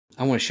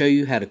I want to show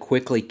you how to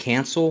quickly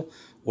cancel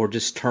or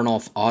just turn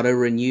off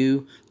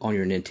auto-renew on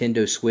your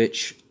Nintendo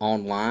Switch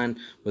online,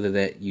 whether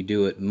that you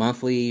do it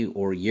monthly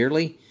or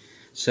yearly.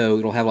 So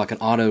it'll have like an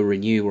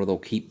auto-renew where they'll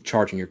keep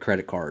charging your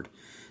credit card.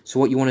 So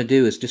what you want to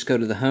do is just go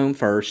to the home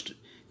first,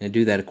 and to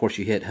do that, of course,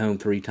 you hit home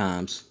 3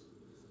 times.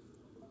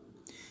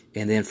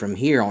 And then from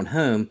here on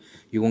home,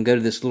 you're going to go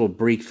to this little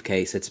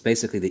briefcase. It's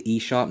basically the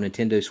eShop,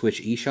 Nintendo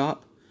Switch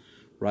eShop,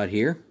 right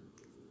here.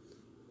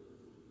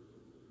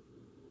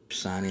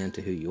 Sign in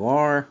to who you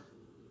are.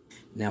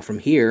 Now from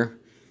here,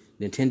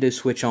 Nintendo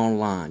Switch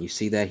Online. You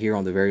see that here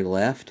on the very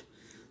left?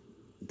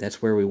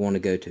 That's where we want to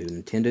go to,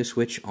 Nintendo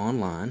Switch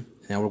Online.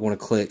 Now we're going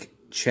to click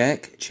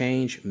Check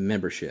Change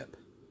Membership.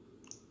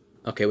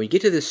 Okay, when you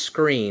get to this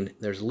screen,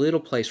 there's a little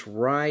place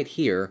right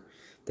here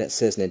that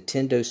says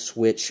Nintendo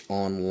Switch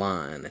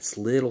Online. It's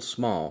little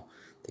small.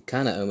 They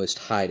kind of almost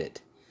hide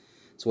it.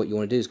 So what you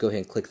want to do is go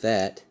ahead and click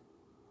that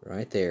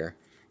right there.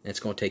 And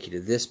it's going to take you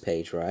to this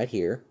page right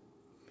here.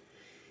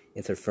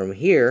 And so from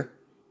here,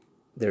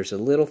 there's a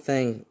little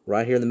thing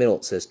right here in the middle.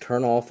 It says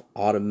Turn Off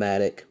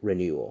Automatic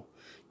Renewal.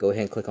 Go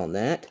ahead and click on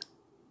that.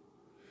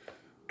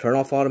 Turn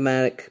off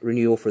automatic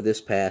renewal for this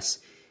pass.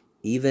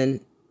 Even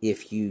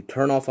if you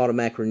turn off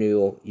automatic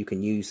renewal, you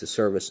can use the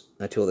service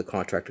until the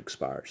contract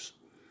expires.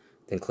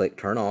 Then click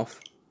Turn Off.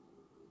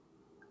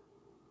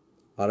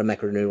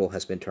 Automatic renewal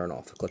has been turned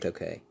off. Click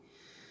OK.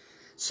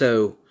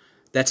 So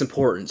that's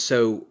important.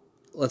 So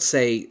let's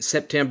say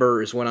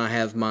September is when I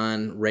have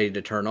mine ready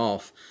to turn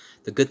off.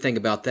 The good thing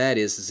about that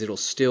is it'll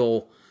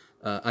still,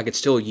 I could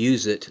still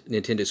use it,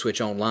 Nintendo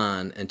Switch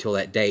Online, until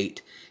that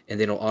date, and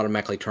then it'll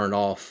automatically turn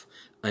off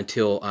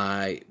until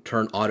I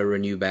turn auto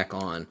renew back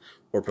on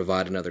or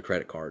provide another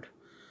credit card.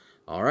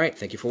 Alright,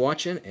 thank you for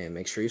watching, and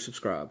make sure you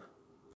subscribe.